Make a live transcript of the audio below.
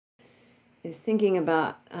is thinking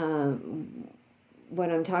about what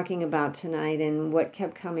I'm talking about tonight, and what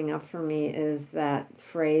kept coming up for me is that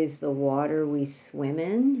phrase, the water we swim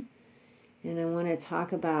in. And I want to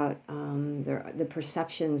talk about the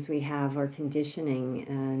perceptions we have, our conditioning,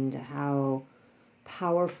 and how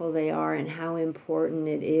powerful they are, and how important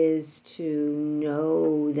it is to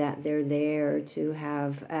know that they're there, to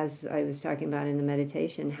have, as I was talking about in the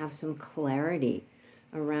meditation, have some clarity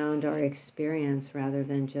around our experience rather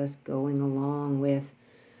than just going along with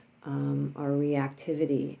our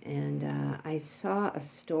reactivity. And I saw a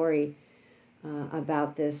story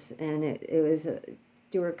about this, and it was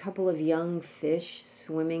there were a couple of young fish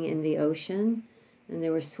swimming in the ocean, and they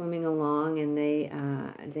were swimming along, and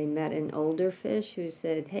they met an older fish who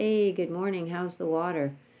said, "Hey, good morning. How's the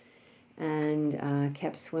water?" And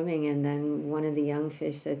kept swimming. And then one of the young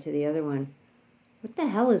fish said to the other one, "What the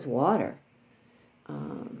hell is water?"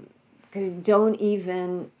 Because don't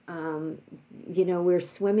even, we're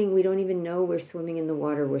swimming, we don't even know we're swimming in the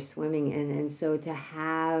water we're swimming in. And so to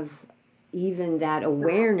have even that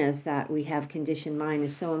awareness that we have conditioned mind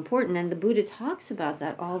is so important. And the Buddha talks about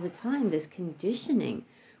that all the time, this conditioning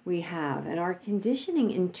we have. And our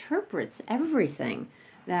conditioning interprets everything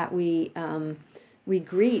that we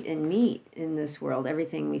greet and meet in this world,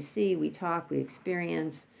 everything we see, we talk, we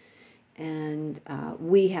experience. And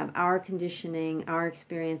we have our conditioning, our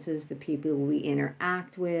experiences. The people we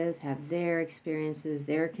interact with have their experiences,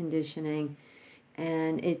 their conditioning,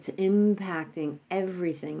 and it's impacting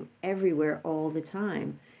everything, everywhere, all the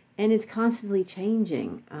time. And it's constantly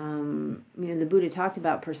changing. The Buddha talked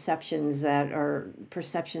about perceptions that are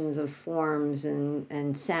perceptions of forms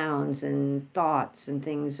and sounds and thoughts and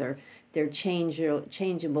things. They're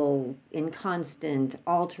changeable, inconstant,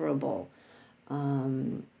 alterable.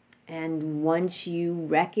 And once you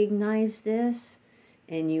recognize this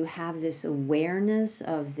and you have this awareness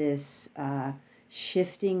of this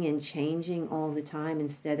shifting and changing all the time,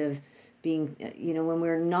 instead of being, when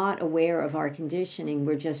we're not aware of our conditioning,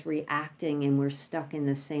 we're just reacting and we're stuck in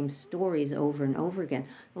the same stories over and over again.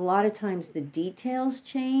 A lot of times the details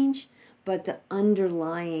change, but the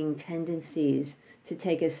underlying tendencies to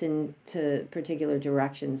take us into particular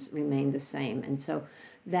directions remain the same. And so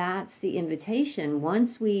that's the invitation.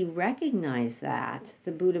 Once we recognize that,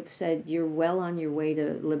 the Buddha said, you're well on your way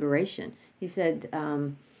to liberation. He said,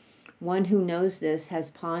 one who knows this,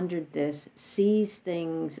 has pondered this, sees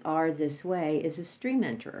things are this way, is a stream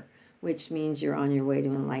enterer, which means you're on your way to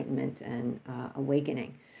enlightenment and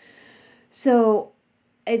awakening. So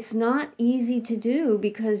it's not easy to do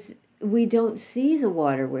because we don't see the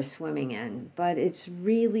water we're swimming in, but it's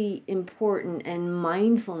really important, and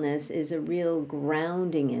mindfulness is a real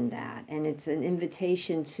grounding in that, and it's an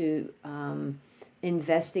invitation to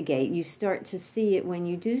investigate. You start to see it when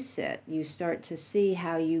you do sit. You start to see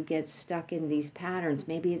how you get stuck in these patterns.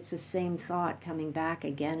 Maybe it's the same thought coming back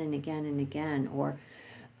again and again and again, or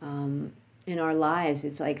in our lives,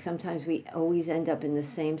 it's like sometimes we always end up in the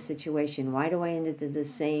same situation. Why do I end up in the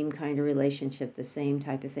same kind of relationship, the same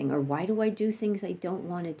type of thing? Or why do I do things I don't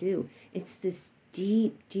want to do? It's this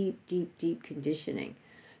deep, deep, deep, deep conditioning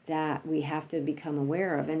that we have to become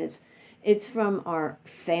aware of. And it's from our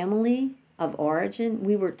family of origin.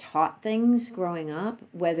 We were taught things growing up,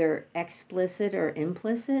 whether explicit or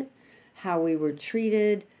implicit, how we were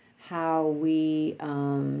treated, how we...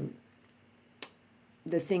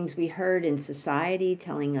 the things we heard in society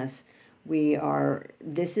telling us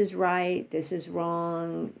this is right, this is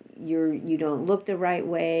wrong, you don't look the right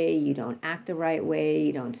way, you don't act the right way,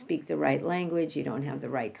 you don't speak the right language, you don't have the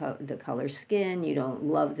right the color skin, you don't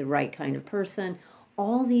love the right kind of person.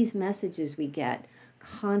 All these messages we get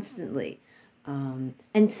constantly,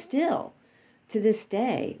 and still to this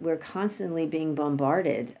day we're constantly being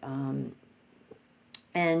bombarded.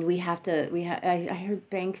 And we have to, I heard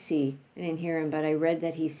Banksy, I didn't hear him, but I read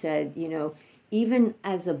that he said, even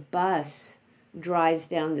as a bus drives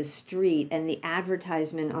down the street and the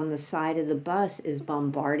advertisement on the side of the bus is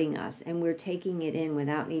bombarding us, and we're taking it in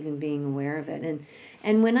without even being aware of it.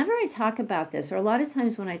 And whenever I talk about this, or a lot of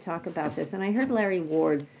times when I talk about this, and I heard Larry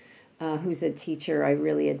Ward, who's a teacher I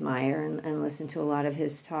really admire and listen to a lot of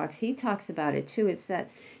his talks, he talks about it too. It's that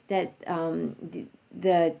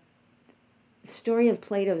the story of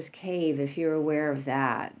Plato's cave, if you're aware of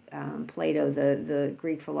that. Plato, the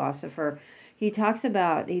Greek philosopher, he talks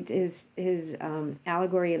about his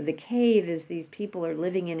allegory of the cave is these people are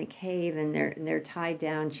living in a cave, and they're tied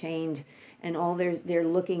down, chained, and they're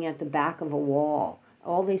looking at the back of a wall.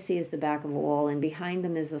 All they see is the back of a wall, and behind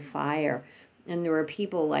them is a fire. And there are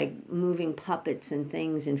people like moving puppets and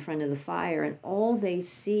things in front of the fire, and all they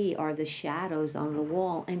see are the shadows on the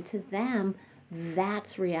wall. And to them,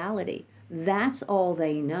 That's reality. That's all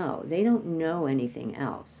they know. They don't know anything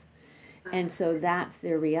else. And so that's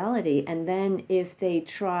their reality. And then if they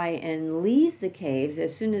try and leave the cave,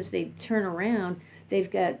 as soon as they turn around, they've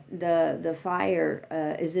got the fire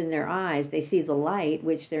is in their eyes. They see the light,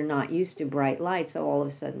 which they're not used to bright light. So all of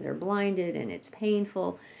a sudden they're blinded and it's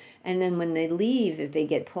painful. And then when they leave, if they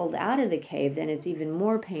get pulled out of the cave, then it's even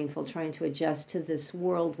more painful trying to adjust to this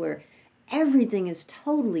world where everything is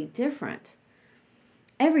totally different.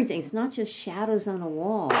 Everything. It's not just shadows on a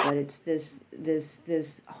wall, but it's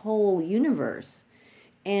this whole universe.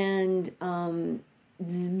 And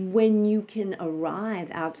when you can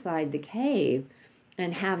arrive outside the cave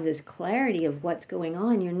and have this clarity of what's going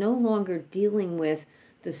on, you're no longer dealing with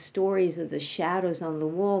the stories of the shadows on the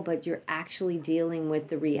wall, but you're actually dealing with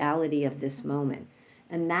the reality of this moment.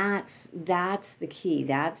 And that's the key.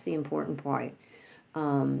 That's the important part.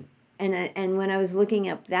 And when I was looking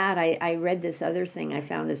up that, I read this other thing. I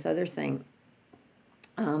found this other thing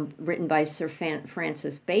written by Sir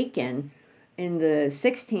Francis Bacon in the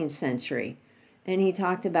 16th century. And he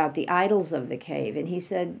talked about the idols of the cave. And he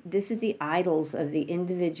said, this is the idols of the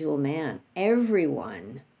individual man.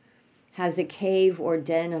 Everyone has a cave or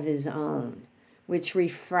den of his own, which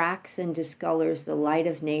refracts and discolors the light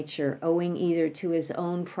of nature, owing either to his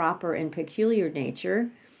own proper and peculiar nature,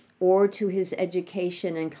 or to his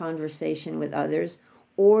education and conversation with others,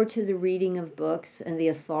 or to the reading of books and the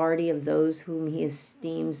authority of those whom he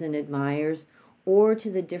esteems and admires, or to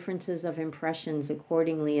the differences of impressions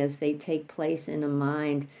accordingly as they take place in a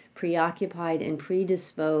mind preoccupied and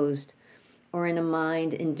predisposed, or in a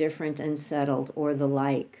mind indifferent and settled, or the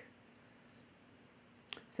like.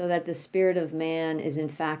 So that the spirit of man is in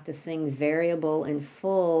fact a thing variable and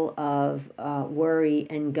full of worry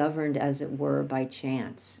and governed, as it were, by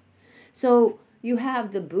chance. So you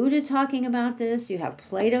have the Buddha talking about this, you have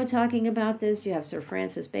Plato talking about this, you have Sir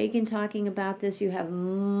Francis Bacon talking about this, you have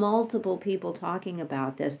multiple people talking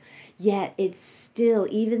about this, yet it's still,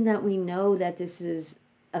 even that we know that this is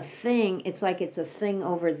a thing, it's like it's a thing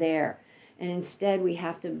over there. And instead we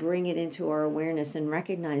have to bring it into our awareness and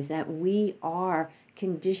recognize that we are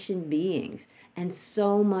conditioned beings, and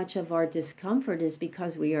so much of our discomfort is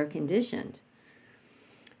because we are conditioned.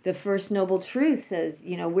 The First Noble Truth says,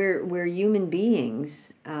 we're human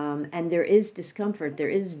beings, and there is discomfort, there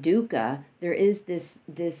is dukkha, there is this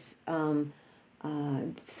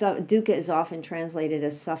dukkha is often translated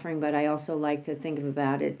as suffering, but I also like to think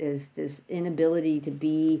about it as this inability to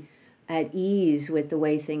be at ease with the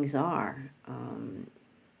way things are.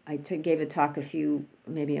 I gave a talk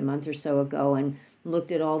maybe a month or so ago, and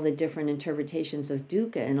looked at all the different interpretations of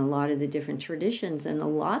dukkha in a lot of the different traditions, and a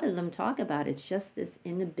lot of them talk about it's just this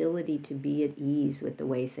inability to be at ease with the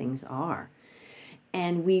way things are.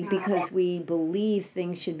 And because we believe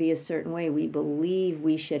things should be a certain way, we believe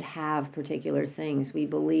we should have particular things, we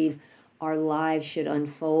believe our lives should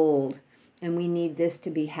unfold, and we need this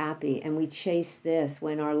to be happy, and we chase this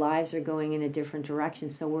when our lives are going in a different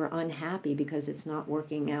direction, so we're unhappy because it's not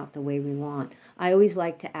working out the way we want. I always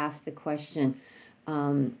like to ask the question,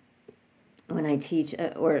 when I teach,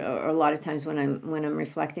 or a lot of times when I'm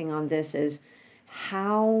reflecting on this, is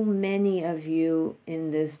how many of you in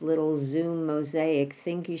this little Zoom mosaic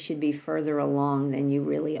think you should be further along than you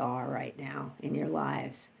really are right now in your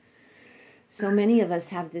lives? So many of us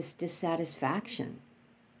have this dissatisfaction,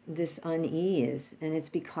 this unease, and it's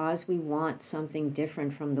because we want something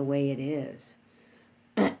different from the way it is.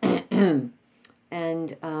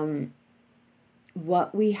 And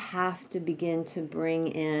what we have to begin to bring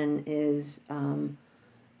in is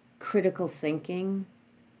critical thinking.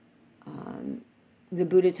 The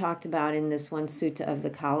Buddha talked about in this one sutta of the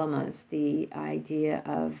Kalamas the idea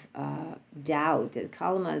of doubt. The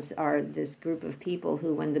Kalamas are this group of people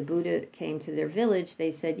who, when the Buddha came to their village,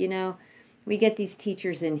 they said, we get these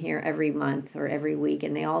teachers in here every month or every week,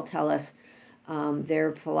 and they all tell us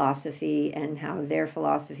their philosophy and how their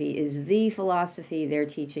philosophy is the philosophy, their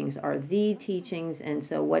teachings are the teachings, and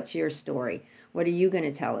so what's your story? What are you going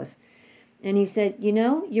to tell us? And he said,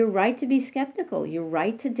 you're right to be skeptical. You're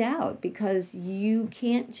right to doubt, because you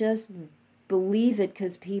can't just believe it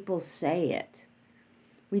because people say it.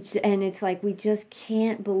 And it's like we just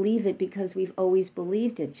can't believe it because we've always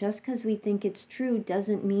believed it. Just because we think it's true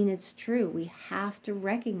doesn't mean it's true. We have to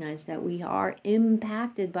recognize that we are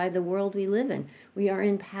impacted by the world we live in. We are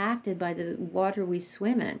impacted by the water we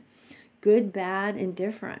swim in. Good, bad,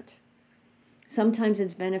 indifferent. Sometimes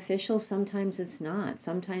it's beneficial, sometimes it's not.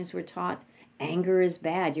 Sometimes we're taught anger is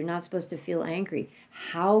bad. You're not supposed to feel angry.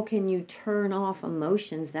 How can you turn off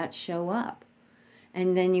emotions that show up?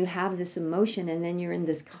 And then you have this emotion, and then you're in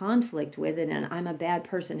this conflict with it, and I'm a bad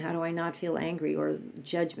person. How do I not feel angry or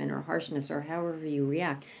judgment or harshness or however you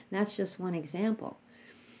react? And that's just one example.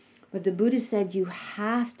 But the Buddha said you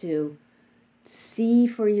have to see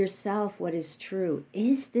for yourself what is true.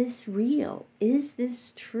 Is this real? Is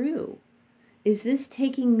this true? Is this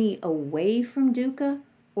taking me away from dukkha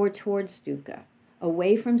or towards dukkha?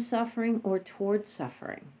 Away from suffering or towards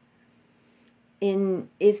suffering?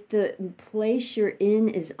 If the place you're in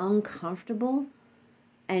is uncomfortable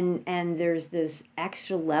and there's this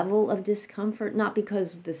extra level of discomfort, not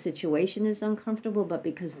because the situation is uncomfortable, but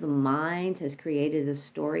because the mind has created a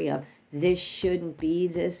story of this shouldn't be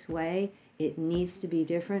this way, it needs to be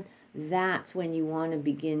different, that's when you want to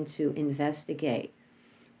begin to investigate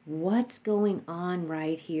what's going on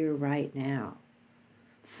right here, right now.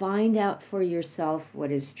 Find out for yourself what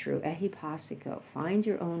is true. Ehipassiko, find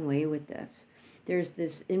your own way with this. There's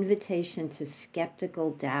this invitation to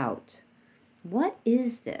skeptical doubt. What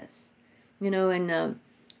is this? And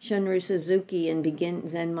Shunryu Suzuki in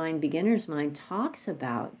Zen Mind, Beginner's Mind talks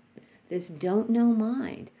about this don't know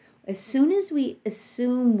mind. As soon as we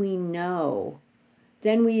assume we know,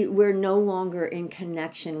 then we're no longer in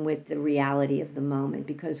connection with the reality of the moment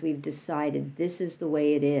because we've decided this is the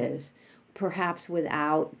way it is, perhaps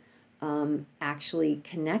without actually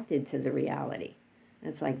connected to the reality.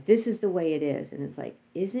 It's like, this is the way it is. And it's like,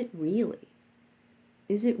 is it really?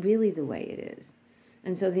 Is it really the way it is?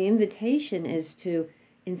 And so the invitation is to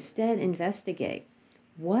instead investigate,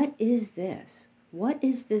 what is this? What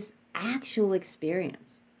is this actual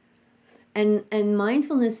experience? And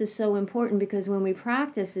mindfulness is so important because when we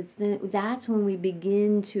practice, that's when we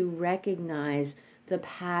begin to recognize the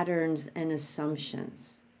patterns and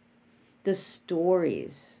assumptions, the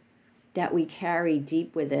stories that we carry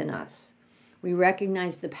deep within us. We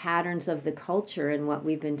recognize the patterns of the culture and what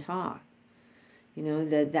we've been taught.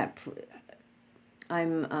 That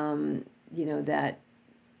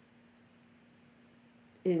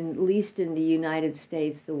at least in the United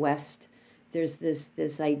States, the West, there's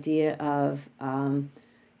this idea of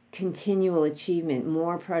continual achievement,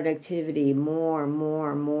 more productivity,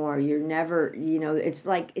 more. You're never, it's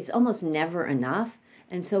like it's almost never enough.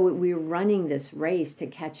 And so we're running this race to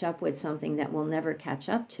catch up with something that we'll never catch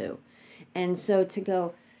up to. And so to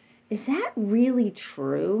go, is that really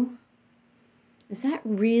true? Is that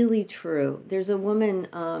really true? There's a woman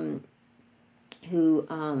who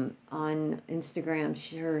on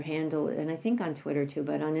Instagram, her handle, and I think on Twitter too,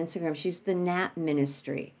 but on Instagram, she's the Nap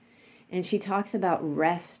Ministry. And she talks about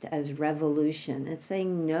rest as revolution. It's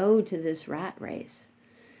saying no to this rat race.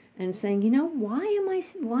 And saying, why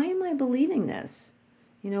am I believing this?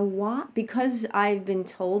 Why? Because I've been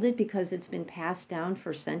told it, because it's been passed down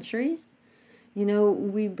for centuries.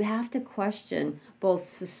 We have to question both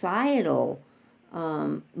societal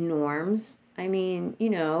norms. I mean,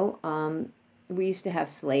 we used to have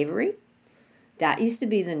slavery. That used to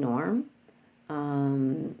be the norm.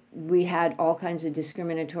 We had all kinds of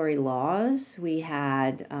discriminatory laws. We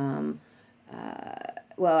had, I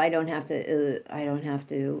don't have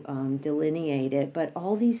to delineate it, but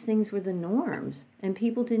all these things were the norms, and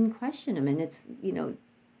people didn't question them. And it's,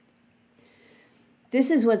 this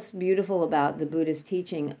is what's beautiful about the Buddhist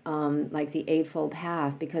teaching, like the Eightfold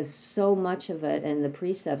Path, because so much of it and the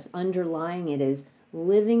precepts underlying it is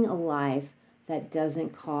living a life that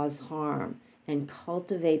doesn't cause harm and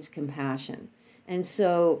cultivates compassion. And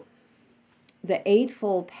so the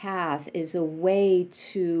Eightfold Path is a way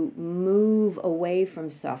to move away from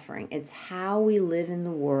suffering. It's how we live in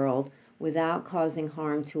the world without causing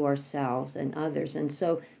harm to ourselves and others. And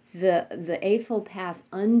so the Eightfold Path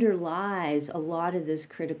underlies a lot of this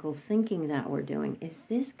critical thinking that we're doing. Is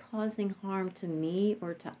this causing harm to me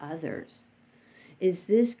or to others? Is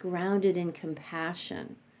this grounded in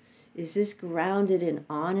compassion? Is this grounded in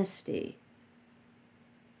honesty?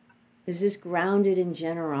 Is this grounded in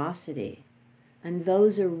generosity? And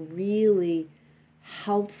those are really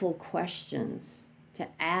helpful questions to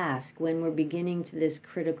ask when we're beginning to this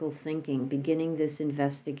critical thinking, beginning this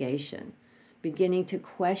investigation, beginning to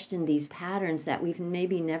question these patterns that we've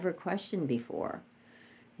maybe never questioned before.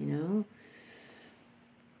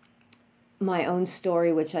 My own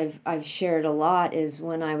story, which I've shared a lot, is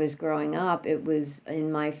when I was growing up, it was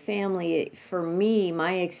in my family. For me,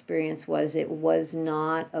 my experience was it was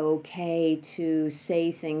not okay to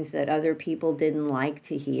say things that other people didn't like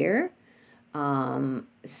to hear.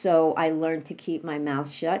 So I learned to keep my mouth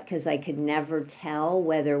shut because I could never tell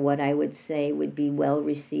whether what I would say would be well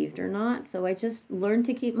received or not. So I just learned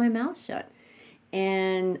to keep my mouth shut.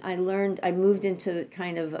 And I moved into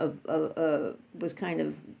kind of was kind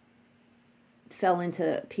of fell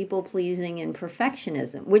into people pleasing and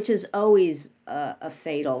perfectionism, which is always a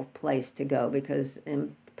fatal place to go because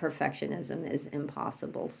perfectionism is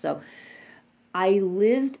impossible. So I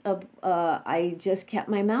just kept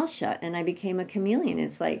my mouth shut and I became a chameleon.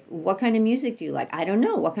 It's like, what kind of music do you like? I don't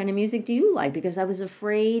know. What kind of music do you like? Because I was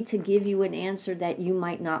afraid to give you an answer that you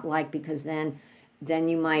might not like, because then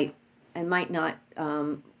it might not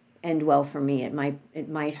end well for me. It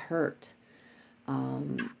might hurt.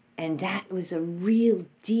 And that was a real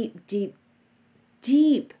deep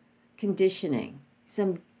conditioning,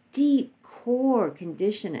 some deep core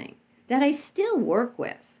conditioning that I still work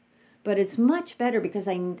with. But it's much better because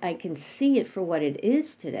I can see it for what it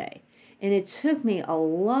is today. And it took me a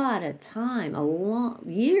lot of time,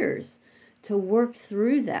 years to work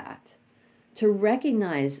through that, to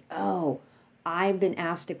recognize, oh, I've been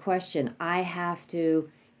asked a question. I have to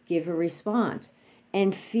give a response.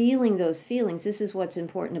 And feeling those feelings, this is what's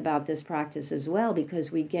important about this practice as well, because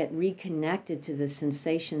we get reconnected to the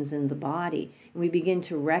sensations in the body. And we begin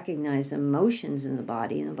to recognize emotions in the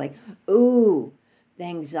body. And like, ooh, the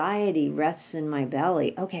anxiety rests in my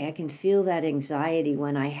belly. Okay, I can feel that anxiety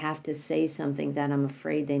when I have to say something that I'm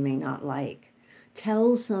afraid they may not like.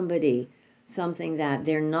 Tell somebody something that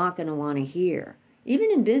they're not going to want to hear. Even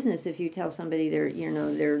in business, if you tell somebody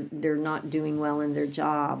they're not doing well in their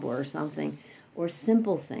job or something, or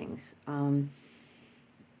simple things.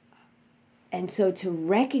 And so to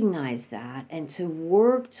recognize that and to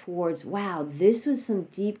work towards, wow, this was some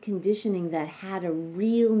deep conditioning that had a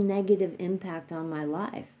real negative impact on my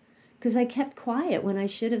life. Because I kept quiet when I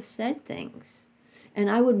should have said things. And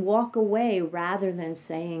I would walk away rather than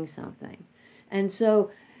saying something. And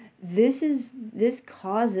so this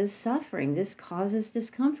causes suffering. This causes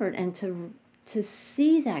discomfort. And to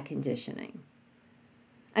see that conditioning,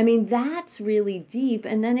 I mean, that's really deep.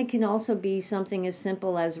 And then it can also be something as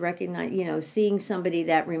simple as seeing somebody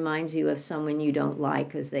that reminds you of someone you don't like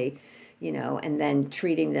because they, and then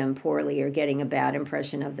treating them poorly or getting a bad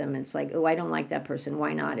impression of them. It's like, oh, I don't like that person.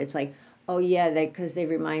 Why not? It's like, oh, yeah, because they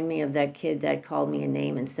remind me of that kid that called me a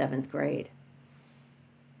name in 7th grade.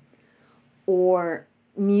 Or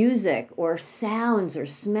music or sounds or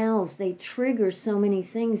smells, they trigger so many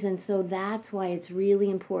things. And so that's why it's really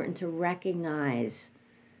important to recognize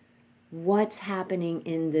what's happening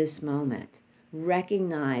in this moment.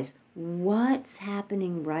 Recognize what's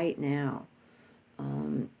happening right now.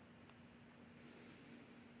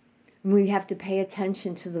 We have to pay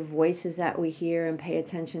attention to the voices that we hear and pay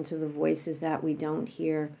attention to the voices that we don't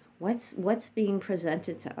hear. What's being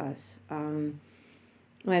presented to us? I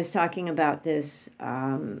was talking about this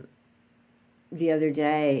the other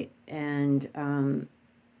day and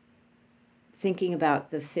thinking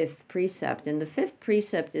about the 5th precept. And the 5th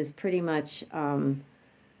precept is pretty much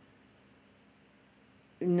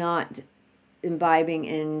not imbibing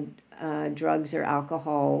in drugs or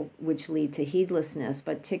alcohol, which lead to heedlessness.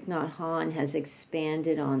 But Thich Nhat Hanh has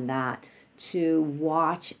expanded on that to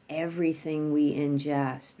watch everything we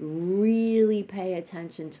ingest. Really pay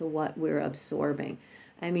attention to what we're absorbing.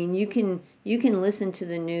 I mean, you can listen to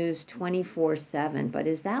the news 24/7, but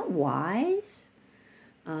is that wise?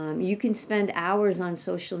 You can spend hours on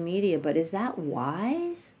social media, but is that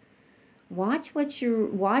wise? Watch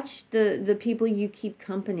the people you keep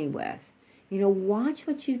company with. Watch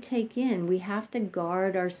what you take in. We have to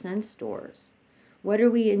guard our sense doors. What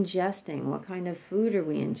are we ingesting? What kind of food are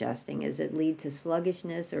we ingesting? Is it lead to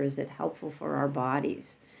sluggishness or is it helpful for our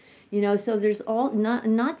bodies? So there's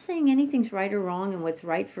not saying anything's right or wrong, and what's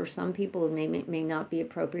right for some people may not be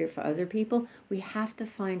appropriate for other people. We have to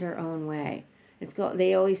find our own way.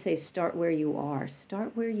 They always say, start where you are.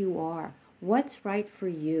 Start where you are. What's right for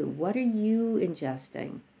you? What are you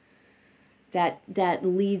ingesting that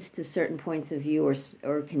leads to certain points of view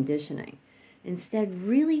or conditioning? Instead,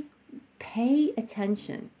 really pay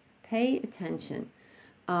attention. Pay attention.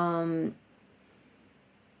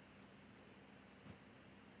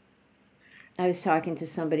 I was talking to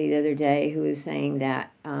somebody the other day who was saying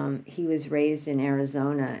that he was raised in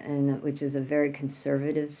Arizona, which is a very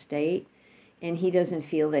conservative state. And he doesn't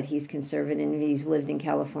feel that he's conservative. He's lived in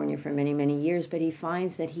California for many, many years, but he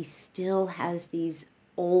finds that he still has these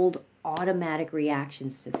old automatic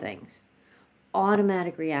reactions to things.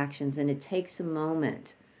 Automatic reactions. And it takes a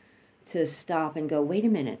moment to stop and go, wait a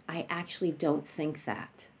minute, I actually don't think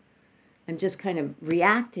that. I'm just kind of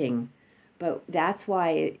reacting. But that's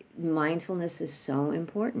why mindfulness is so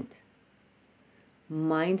important.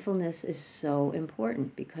 Mindfulness is so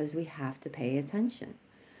important because we have to pay attention.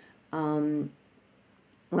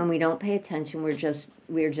 When we don't pay attention, we're just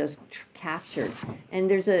captured. And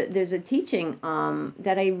there's a teaching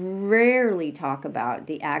that I rarely talk about,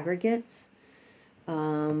 the aggregates.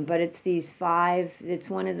 But it's these five. It's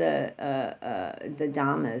one of the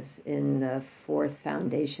dhammas in the fourth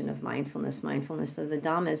foundation of mindfulness of the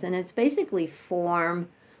dhammas, and it's basically form,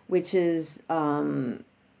 which is our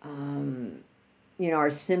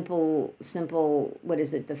simple. What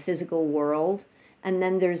is it? The physical world, and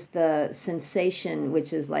then there's the sensation,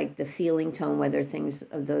 which is like the feeling tone, whether things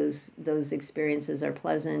of those experiences are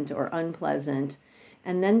pleasant or unpleasant,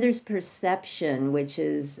 and then there's perception, which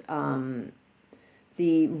is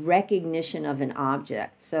the recognition of an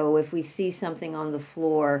object. So if we see something on the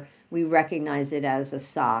floor, we recognize it as a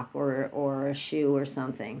sock or a shoe or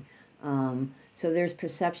something. So there's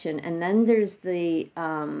perception. And then there's the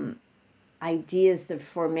ideas, the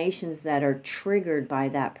formations that are triggered by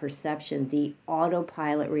that perception, the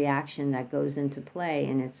autopilot reaction that goes into play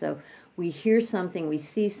in it. So we hear something, we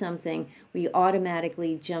see something, we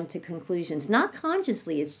automatically jump to conclusions. Not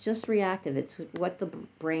consciously, it's just reactive. It's what the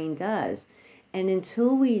brain does. And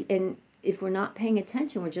if we're not paying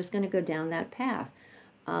attention, we're just going to go down that path.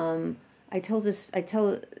 Had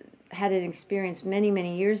an experience many,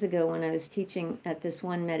 many years ago when I was teaching at this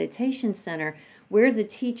one meditation center where the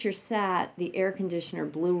teacher sat, the air conditioner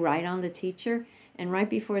blew right on the teacher. And right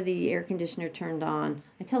before the air conditioner turned on,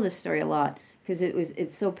 I tell this story a lot because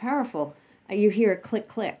it's so powerful. You hear a click,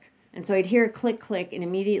 click. And so I'd hear a click, click and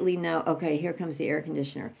immediately know, okay, here comes the air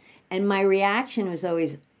conditioner. And my reaction was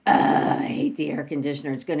always, I hate the air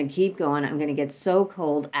conditioner. It's going to keep going. I'm going to get so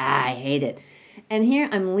cold. I hate it. And here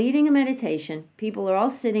I'm leading a meditation. People are all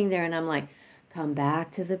sitting there and I'm like, come back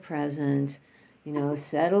to the present,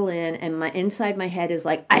 settle in. And inside my head is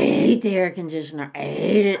like, I hate the air conditioner. I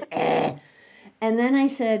hate it. And then I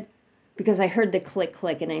said, because I heard the click,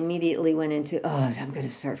 click, and I immediately went into, I'm going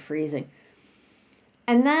to start freezing.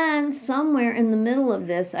 And then somewhere in the middle of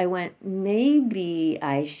this, I went, maybe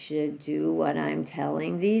I should do what I'm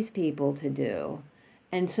telling these people to do.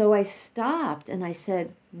 And so I stopped and I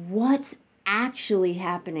said, what's actually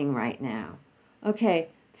happening right now? Okay,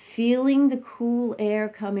 feeling the cool air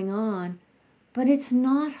coming on, but it's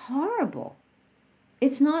not horrible.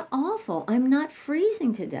 It's not awful. I'm not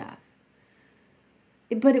freezing to death.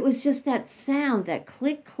 But it was just that sound, that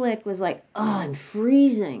click, click was like, I'm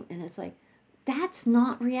freezing. And it's like, that's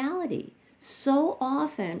not reality. So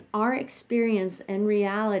often our experience and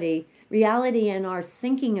reality and our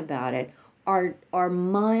thinking about it are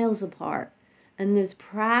miles apart. And this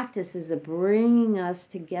practice is bringing us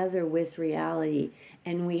together with reality.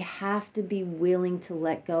 And we have to be willing to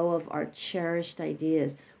let go of our cherished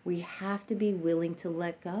ideas. We have to be willing to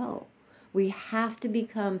let go. We have to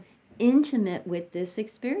become intimate with this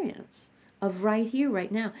experience of right here,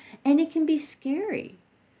 right now. And it can be scary.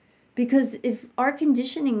 Because if our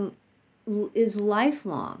conditioning is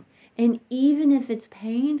lifelong, and even if it's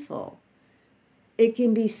painful, it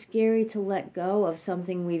can be scary to let go of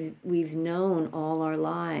something we've known all our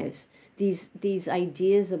lives. These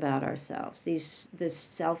ideas about ourselves, this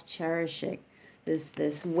self-cherishing,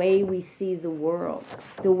 this way we see the world,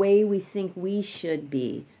 the way we think we should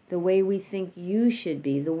be, the way we think you should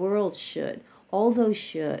be, the world should, all those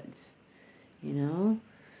shoulds,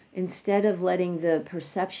 Instead of letting the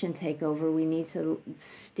perception take over, we need to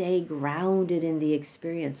stay grounded in the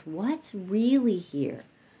experience. What's really here?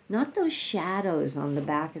 Not those shadows on the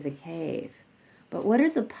back of the cave, but what are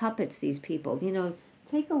the puppets, these people?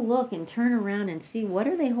 Take a look and turn around and see, what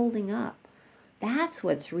are they holding up? That's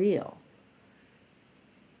what's real.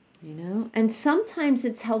 And sometimes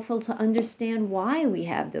it's helpful to understand why we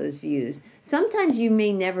have those views. Sometimes you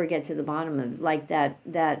may never get to the bottom of like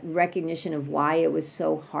that recognition of why it was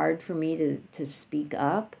so hard for me to speak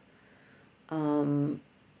up.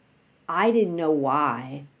 I didn't know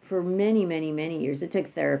why for many, many, many years. It took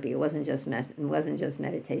therapy. It wasn't just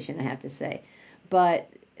meditation, I have to say.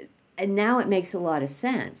 And now it makes a lot of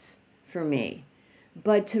sense for me.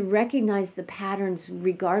 But to recognize the patterns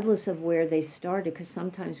regardless of where they started, because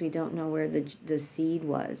sometimes we don't know where the seed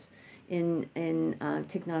was. In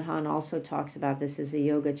Thich Nhat Hanh also talks about this as a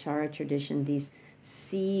Yogacara tradition. These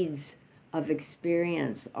seeds of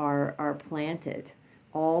experience are planted.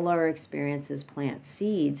 All our experiences plant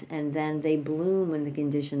seeds, and then they bloom when the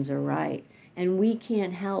conditions are right. And we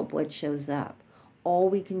can't help what shows up. All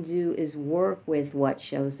we can do is work with what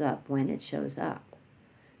shows up when it shows up,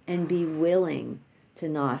 and be willing to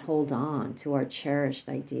not hold on to our cherished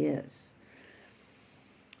ideas.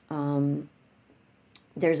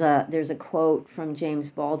 There's a quote from James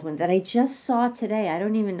Baldwin that I just saw today.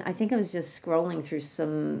 I think I was just scrolling through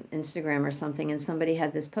some Instagram or something, and somebody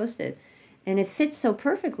had this posted. And it fits so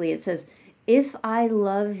perfectly. It says, if I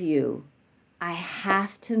love you, I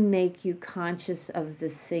have to make you conscious of the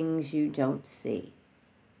things you don't see.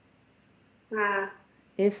 Wow.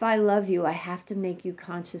 If I love you, I have to make you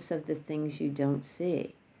conscious of the things you don't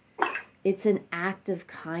see. It's an act of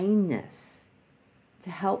kindness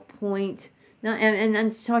to help point. Now, and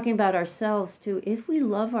I'm talking about ourselves too. If we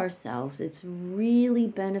love ourselves, it's really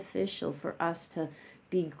beneficial for us to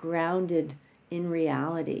be grounded in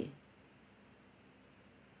reality.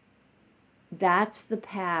 That's the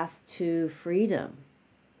path to freedom.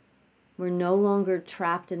 We're no longer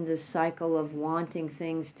trapped in this cycle of wanting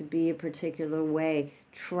things to be a particular way,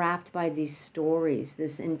 trapped by these stories,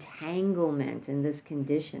 this entanglement and this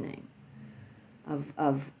conditioning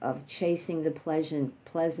of chasing the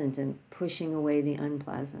pleasant and pushing away the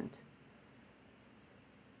unpleasant.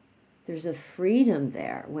 There's a freedom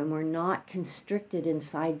there when we're not constricted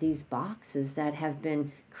inside these boxes that have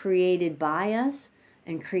been created by us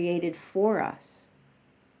and created for us.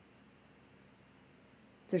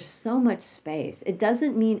 There's so much space. It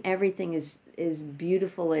doesn't mean everything is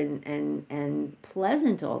beautiful and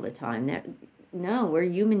pleasant all the time. No, we're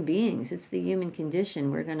human beings. It's the human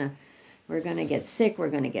condition. We're gonna get sick. We're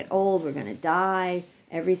gonna get old. We're gonna die.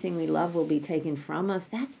 Everything we love will be taken from us.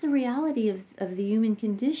 That's the reality of the human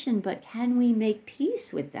condition. But can we make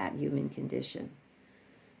peace with that human condition?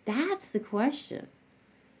 That's the question.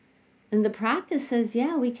 And the practice says,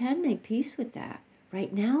 yeah, we can make peace with that.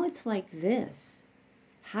 Right now it's like this.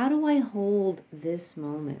 How do I hold this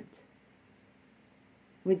moment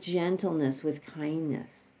with gentleness, with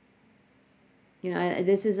kindness? You know,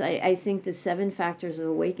 I think the 7 factors of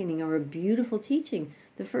awakening are a beautiful teaching.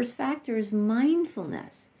 The first factor is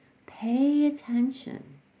mindfulness. Pay attention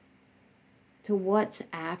to what's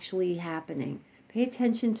actually happening. Pay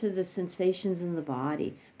attention to the sensations in the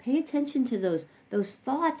body. Pay attention to those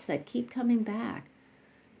thoughts that keep coming back.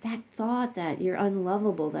 That thought that you're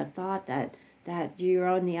unlovable, that thought that you're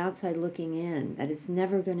on the outside looking in, that it's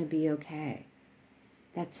never going to be okay.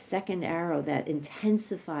 That second arrow that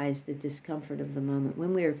intensifies the discomfort of the moment.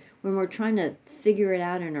 When we're trying to figure it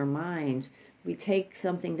out in our minds, we take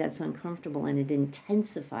something that's uncomfortable and it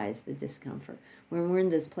intensifies the discomfort. When we're in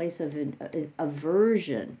this place of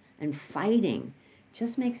aversion and fighting, it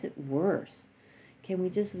just makes it worse. Can we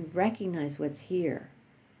just recognize what's here?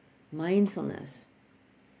 Mindfulness.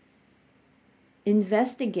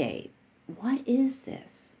 Investigate. What is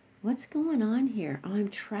this? What's going on here? Oh, I'm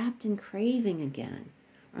trapped in craving again.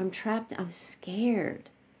 Or I'm scared.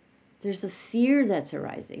 There's a fear that's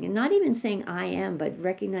arising. And not even saying I am, but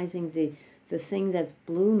recognizing the thing that's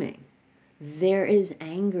blooming. There is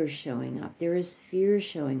anger showing up. There is fear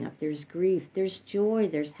showing up. There's grief. There's joy.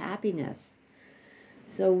 There's happiness.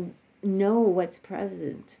 So know what's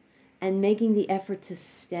present. And making the effort to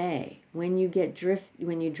stay. When you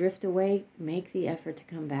drift away, make the effort to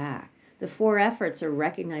come back. The 4 efforts are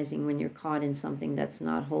recognizing when you're caught in something that's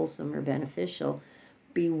not wholesome or beneficial.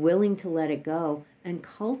 Be willing to let it go and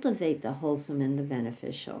cultivate the wholesome and the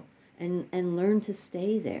beneficial and learn to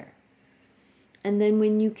stay there. And then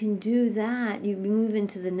when you can do that, you move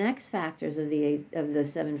into the next factors of the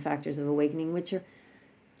 7 factors of awakening, which are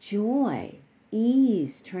joy,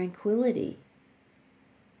 ease, tranquility.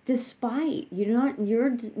 Despite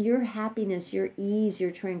your happiness, your ease,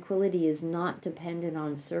 your tranquility is not dependent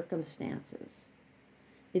on circumstances.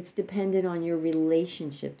 It's dependent on your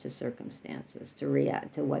relationship to circumstances, to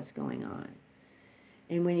react to what's going on.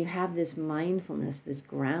 And when you have this mindfulness, this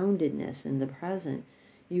groundedness in the present,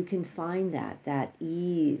 you can find that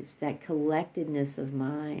ease, that collectedness of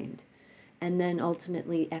mind, and then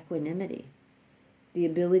ultimately equanimity. The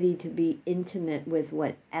ability to be intimate with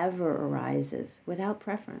whatever arises without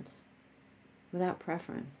preference. Without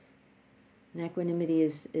preference. And equanimity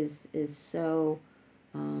is so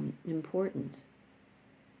important.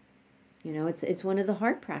 You know, it's one of the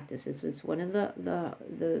heart practices. It's one of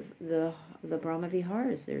the Brahma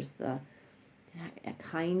Viharas. There's the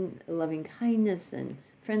loving kindness and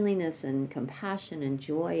friendliness and compassion and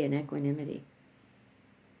joy and equanimity.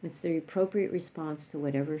 It's the appropriate response to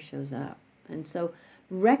whatever shows up. And so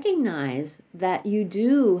recognize that you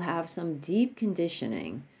do have some deep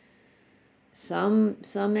conditioning, some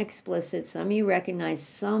explicit, some you recognize,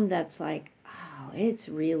 some that's like, oh, it's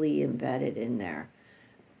really embedded in there.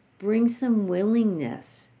 Bring some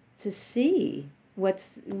willingness to see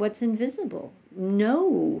what's invisible.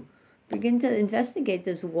 Know, begin to investigate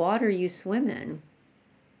this water you swim in.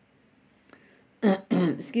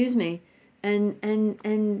 Excuse me. And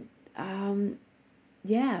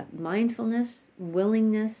mindfulness,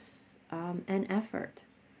 willingness, and effort.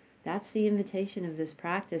 That's the invitation of this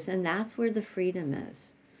practice, and that's where the freedom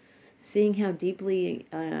is. Seeing how deeply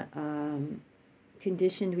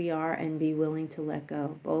conditioned we are and be willing to let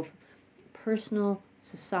go, both personal,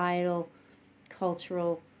 societal,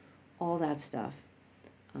 cultural, all that stuff.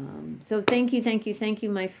 So thank you,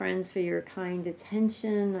 my friends, for your kind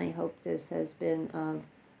attention. I hope this has been of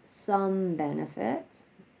some benefit.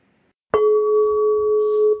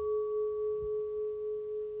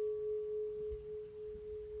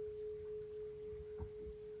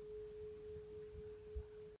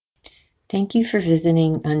 Thank you for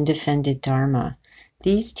visiting Undefended Dharma.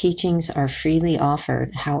 These teachings are freely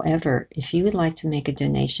offered. However, if you would like to make a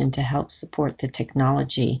donation to help support the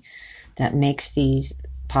technology that makes these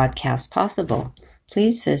podcasts possible,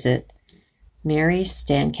 please visit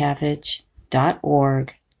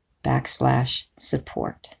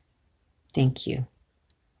marystankavich.org/support. Thank you.